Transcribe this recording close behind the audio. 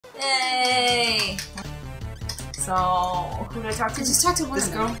Yay! So, who did I talk to? Just talk to one this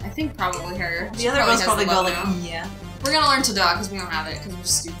of girl. them. I think probably her. The other girls probably go like, yeah. We're gonna learn to dog because we don't have it because we're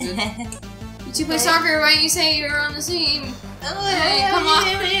stupid. You two play soccer. Why don't you say you're on the team? Hey, come on.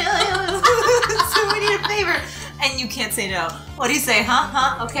 So we need a favor. And you can't say no. What do you say?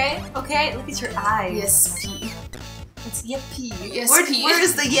 Huh? Okay? Okay? Look at your eyes. Yes, P. It's yep, P. Yes, P. Where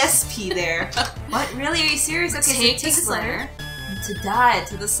is the yes, P there? What? Really? Are you serious? Okay, take so take this letter. To Dad,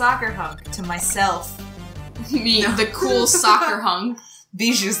 to the soccer hunk, to myself. Me, the cool soccer hunk.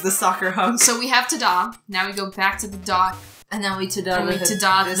 Bijou's the soccer hunk. So we have Tada. Now we go back to the dock. And then we Tada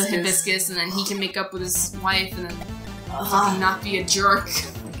the hibiscus, and then he can make up with his wife, and then fucking not be a jerk.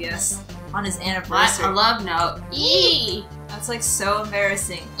 I guess. On his anniversary. A love note. Eee! That's like so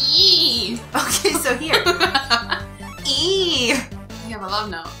embarrassing. Eee! Okay, so here. Eee! We have a love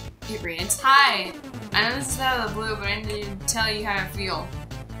note. It reads, Hi! I know this is out of the blue, but I need to tell you how I feel.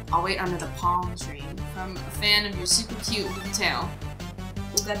 I'll wait under the palm tree. From a fan of your super cute blue tail.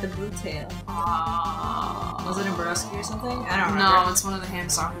 Who got the blue tail? Was it in Borowski or something? I don't remember. No, it's one of the Ham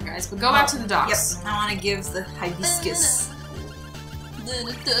soccer guys. But go back to the docks. Yep. I want to give the hibiscus.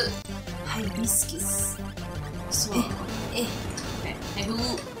 Hibiscus. So, hey, who?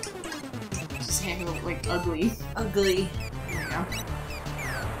 Just hey, who, like, ugly. Ugly. There you go.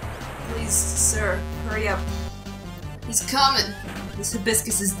 Please, sir, hurry up. He's coming. This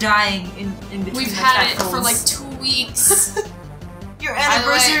hibiscus is dying in between We've the had tadpoles. it for like 2 weeks. Your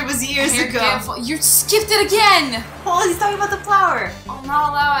anniversary was years ago. You skipped it again! Oh, he's talking about the flower. I'll not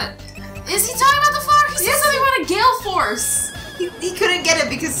allow it. Is he talking about the flower? He said something about a gale force. He couldn't get it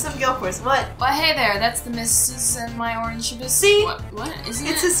because of some gale force. What? Well, hey there, that's the Mrs. and my orange hibiscus. See? What? Isn't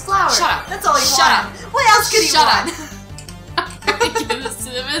it's it? his flower. Shut up. That's all he Shut wanted. What else could he want? Give this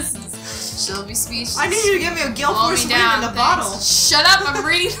to the Mrs. She'll be speechless. I need you to give me a gale force win in a bottle. Shut up, I'm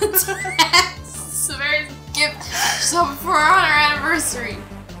reading the text. It's a very gift. So before on our anniversary.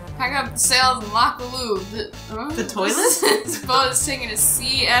 Pack up the sails and lock the loo. The toilet? This boat is taking a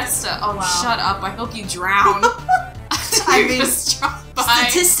siesta. Oh, wow. Shut up. I hope you drown. I mean,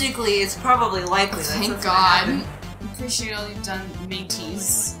 statistically, it's probably likely. Thank God. Appreciate all you've done,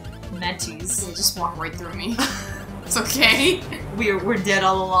 mateys. Mateys. You just walk right through me. It's okay. We're dead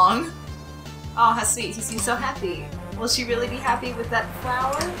all along. Oh, how sweet. He seems so happy. Will she really be happy with that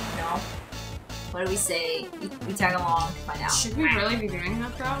flower? No. What do we say? We tag along to find out. Should we really be doing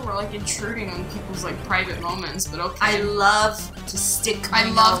that though? We're like intruding on people's like private moments, but okay. I love to stick my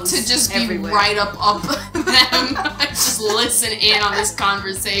love to just everywhere. Be right up them. Just listen in on this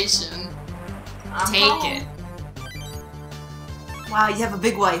conversation. Take it. Wow, you have a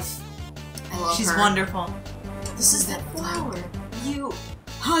big wife. I love She's her. wonderful. This is that flower. You,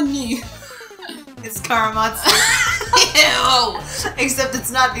 honey. It's Karamatsu. Ew! Except it's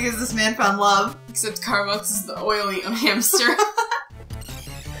not because this man found love. Except Karamatsu is the oily hamster.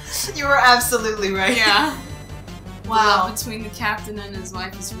 You were absolutely right. Yeah. Wow. The love between the captain and his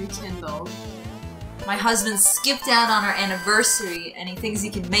wife is rekindled. My husband skipped out on our anniversary and he thinks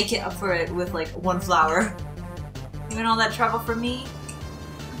he can make it up for it with like one flower. Even all that trouble for me?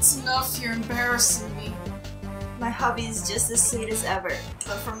 It's enough, you're embarrassing me. My hubby's just as sweet as ever,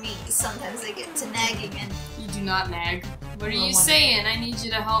 but for me, sometimes I get to nagging and... You do not nag. What are you saying? I need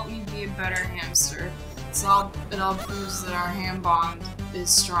you to help me be a better hamster. It all proves that our ham bond is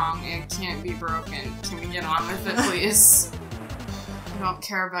strong and it can't be broken. Can we get on with it, please? I don't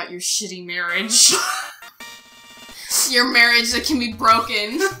care about your shitty marriage. Your marriage that can be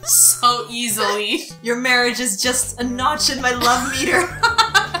broken so easily. Your marriage is just a notch in my love meter.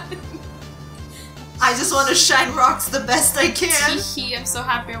 I just want to shine rocks the best I can. Teehee, I'm so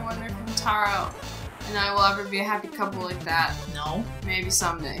happy I won her from Taro. And I will ever be a happy couple like that. No. Maybe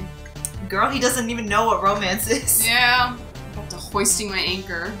someday. Girl, he doesn't even know what romance is. Yeah. I'm about to hoisting my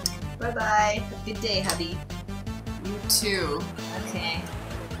anchor. Bye-bye. Have a good day, hubby. You too. Okay.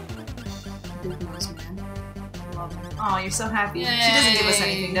 Big nose man. Love her. Oh, you're so happy. Yay. She doesn't give us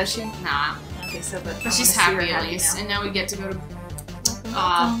anything, does she? Nah. Okay, so but she's happy at least. And now we get to go to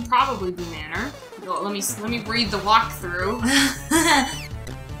probably Blue Manor. Let me read the walkthrough.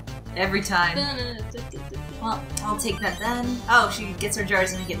 Every time. Well, I'll take that then. Oh, she gets her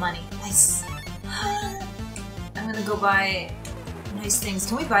jars and we get money. Nice. I'm gonna go buy nice things.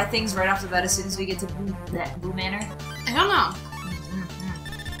 Can we buy things right off the bat as soon as we get to Blue Manor? I don't know.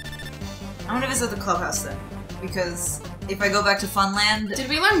 I want to visit the clubhouse then, because if I go back to Funland... Did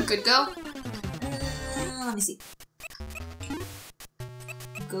we learn Good Go? Let me see.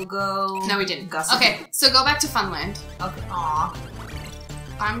 Go. No, we didn't. Gossip. Okay, so go back to Funland. Okay. Aww.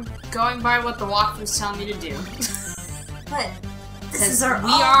 I'm going by what the walkthrough's telling me to do. What? This is our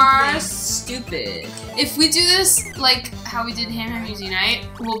we are thing. stupid. If we do this like how we did Ham Unite,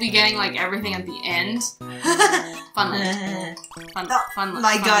 we'll be getting like everything at the end. Funland. Funland.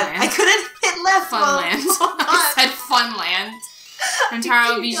 My god, I couldn't hit left. Funland. I said Funland.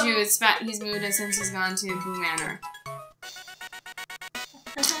 Hamtaro Keep Bijou going. is fat. He's moved since he's gone to Boo Manor.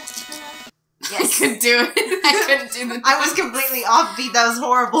 Yes. I couldn't do it. I couldn't do the. I was completely offbeat. That was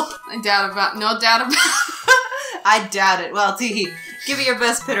horrible. No doubt about. I doubt it. Well, Teehee, give me your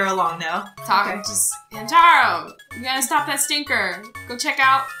best pitter along now. Just Hamtaro, you gotta stop that stinker. Go check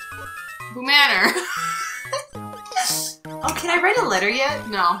out Boo Manor. Oh, can I write a letter yet?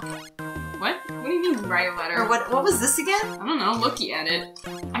 No. What? What do you mean write a letter? Or what was this again? I don't know, looking at it.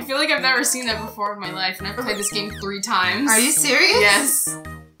 I feel like I've never seen that before in my life, and I've played this game 3 times. Are you serious? Yes.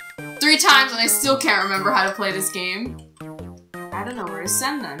 3 times, and I still can't remember how to play this game. I don't know where to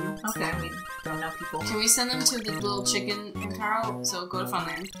send them. Okay, we don't know people. Can we send them to the little chicken Hamtaro? So go to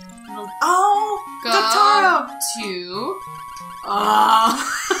Funland. Oh! Go to...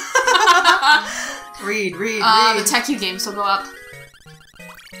 Read. The Techie game, so go up.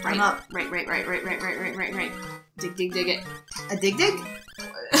 I'm up. Right. Dig it. A dig?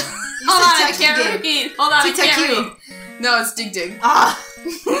 Hold on, I can't read. Hold on, I can't read. No, it's dig. Ah!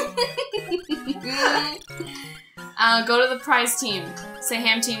 Go to the prize team. Say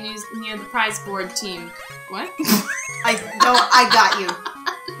Ham team near the prize board team. What? I got you.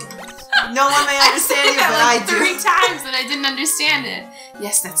 No one may understand you, but I do. 3 times and I didn't understand it.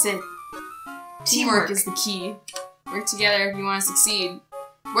 Yes, that's it. Teamwork is the key. Work together if you want to succeed.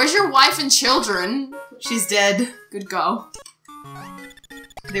 Where's your wife and children? She's dead. Good go.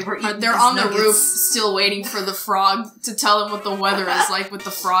 They're on the roof, still waiting for the frog to tell them what the weather is like with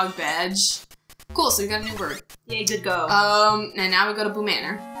the frog badge. Cool, so we got a new bird. Yay, good go. And now we go to Boo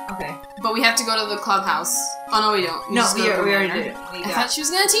Manor. Okay. But we have to go to the clubhouse. Oh, no, we don't. We already did it. I thought she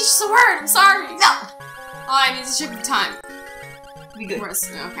was gonna teach us a word. I'm sorry. No. Oh, I need to check the time. We good.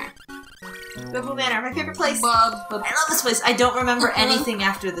 Okay. Boo Manor, my favorite place. I love this place. I don't remember anything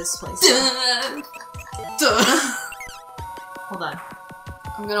after this place. Hold on.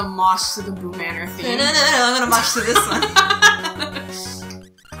 I'm gonna mosh to the Boo Manor theme. No, I'm gonna mosh to this one.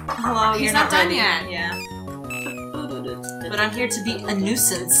 Hello, He's you're not done ready. yet. Yeah. But I'm here to be a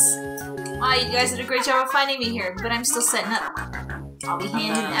nuisance. Wow, you guys did a great job of finding me here, but I'm still setting up. I'll be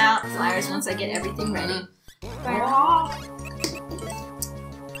handing out flyers once I get everything ready.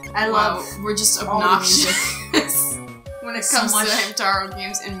 We're just obnoxious when it comes to Hamtaro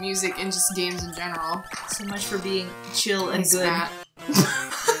games and music and just games in general. So much for being chill and good.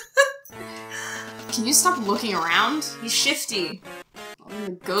 Can you stop looking around? He's shifty. On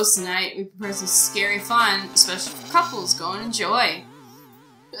the ghost night, we prepare some scary fun, especially for couples. Go and enjoy.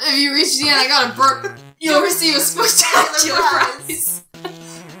 If you reach the end, I got a burp. You'll receive a spectacular prize.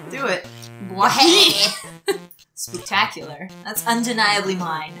 Do it. Hey. Spectacular. That's undeniably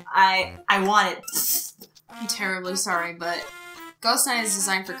mine. I want it. I'm terribly sorry, but Ghost Night is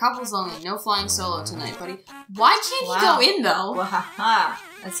designed for couples only. No flying solo tonight, buddy. Why can't he go in, though? Wahaha.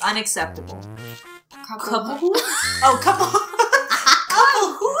 That's unacceptable. Couple? Oh, couple.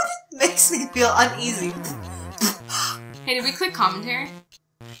 Couple hood makes me feel uneasy. Hey, did we click commentary?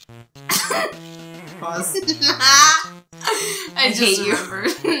 Pause. I just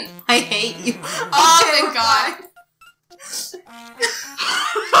remembered. I hate you. Oh, thank God.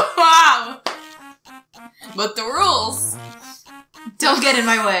 Wow. But the rules. Don't get in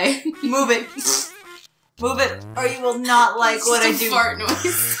my way. Move it. Move it, or you will not like what I do. Fart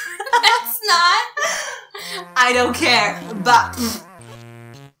noise. That's not. I don't care. But.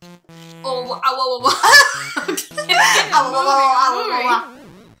 Oh,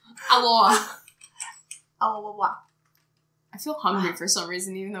 I feel hungry for some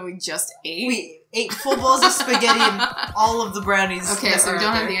reason, even though we just ate. We ate full bowls of spaghetti and all of the brownies. Okay, so we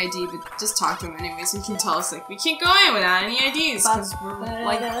don't have the ID, but just talk to him anyway, so he can tell us, like, we can't go in without any IDs, because we're,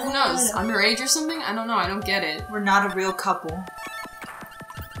 like, who knows, underage or something? I don't know, I don't get it. We're not a real couple.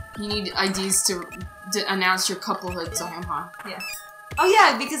 You need IDs to announce your couplehood, so yeah. Oh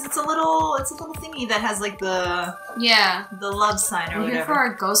yeah, because it's a little thingy that has like the love sign or whatever. Here for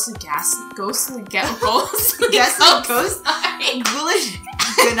our ghostly ghost. Ghoulish binoculars. You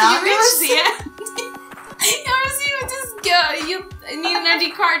ever see what this go? You need an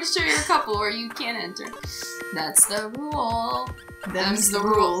ID card to show you're a couple, or you can't enter. That's the rule. Them's the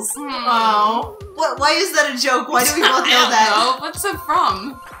rules. Oh, what? Why is that a joke? Why do we both know that? I don't know. What's it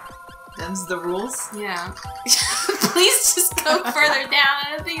from? Them's the rules? Yeah. Please just go further down.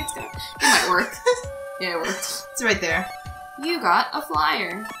 I don't think it's gonna... It might work. Yeah, it worked. It's right there. You got a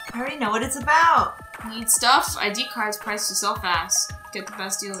flyer. I already know what it's about. Need stuff? ID cards priced to sell fast. Get the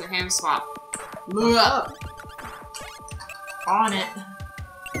best deals at Ham Swap. Look up. On it.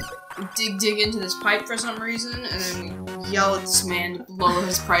 Dig into this pipe for some reason, and then yell at this man to lower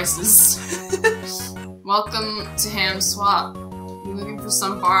his prices. Welcome to Ham Swap. You're looking for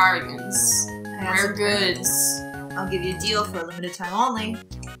some bargains. Rare goods. I'll give you a deal for a limited time only.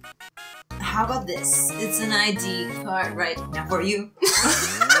 How about this? It's an ID card right now for you.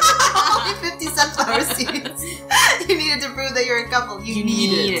 Only 50 sunflower seeds. You needed to prove that you're a couple. You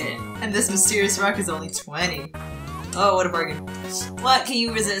need it. And this mysterious rock is only 20. Oh, what a bargain. What can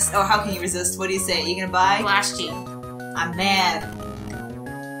you resist? Oh, how can you resist? What do you say? You gonna buy? Flash G. I'm mad.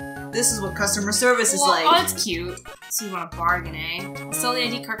 This is what customer service is like. Oh, that's cute. So you want a bargain, eh? I'll sell the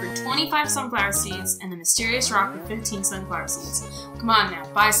ID card for 25 sunflower seeds and the mysterious rock for 15 sunflower seeds. Come on now,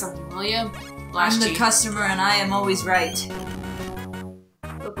 buy something, will ya? I'm the customer and I am always right.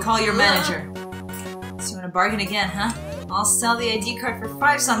 Call your manager. So you want to bargain again, huh? I'll sell the ID card for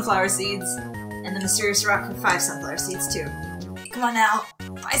 5 sunflower seeds and the mysterious rock for 5 sunflower seeds too. Come on now,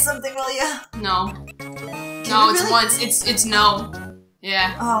 buy something, will ya? No. No, it's really? Once. It's no.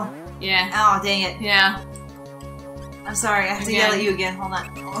 Yeah. Oh. Yeah. Oh, dang it. Yeah. I'm sorry, I have to yell at you again. Hold on.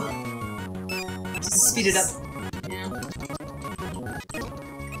 Oh. Just speed it up. Yeah.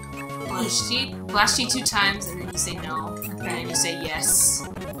 Flash G 2 times, and then you say no. Okay. And then you say yes.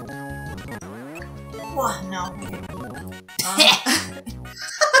 What? No.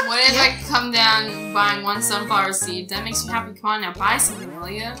 What if I come down buying 1 sunflower seed? That makes you happy. Come on now, buy something, will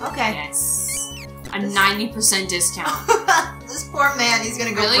ya? Okay. Yes. A 90% discount. This poor man, he's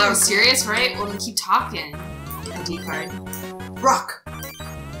gonna go really? broke. You're serious, right? Well, then keep talking. ID card. Rock!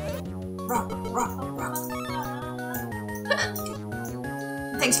 Rock, rock, rock.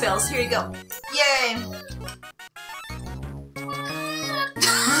 Thanks, Bells. Here you go. Yay!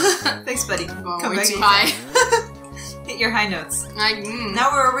 Thanks, buddy. Come way too high. Hit your high notes. Now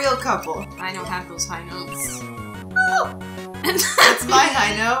Now we're a real couple. I don't have those high notes. Oh. That's my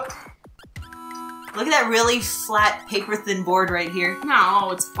high note. Look at that really flat, paper-thin board right here.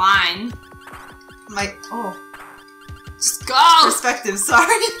 No, it's fine. Oh. Just go! Perspective,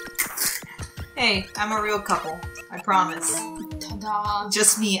 sorry. Hey, I'm a real couple. I promise. Ta-da.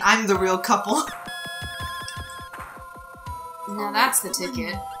 Just me, I'm the real couple. Now that's the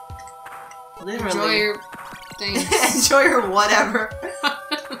ticket. Literally. Enjoy your things. Enjoy your whatever.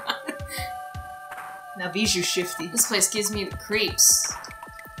 Now Bijou shifty. This place gives me the creeps.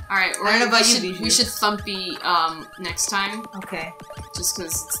 Alright, we should thumpy next time. Okay. Just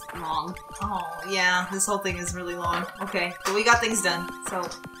because it's long. Oh, yeah, this whole thing is really long. Okay, but we got things done, so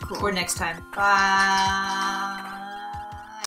cool. For next time. Bye.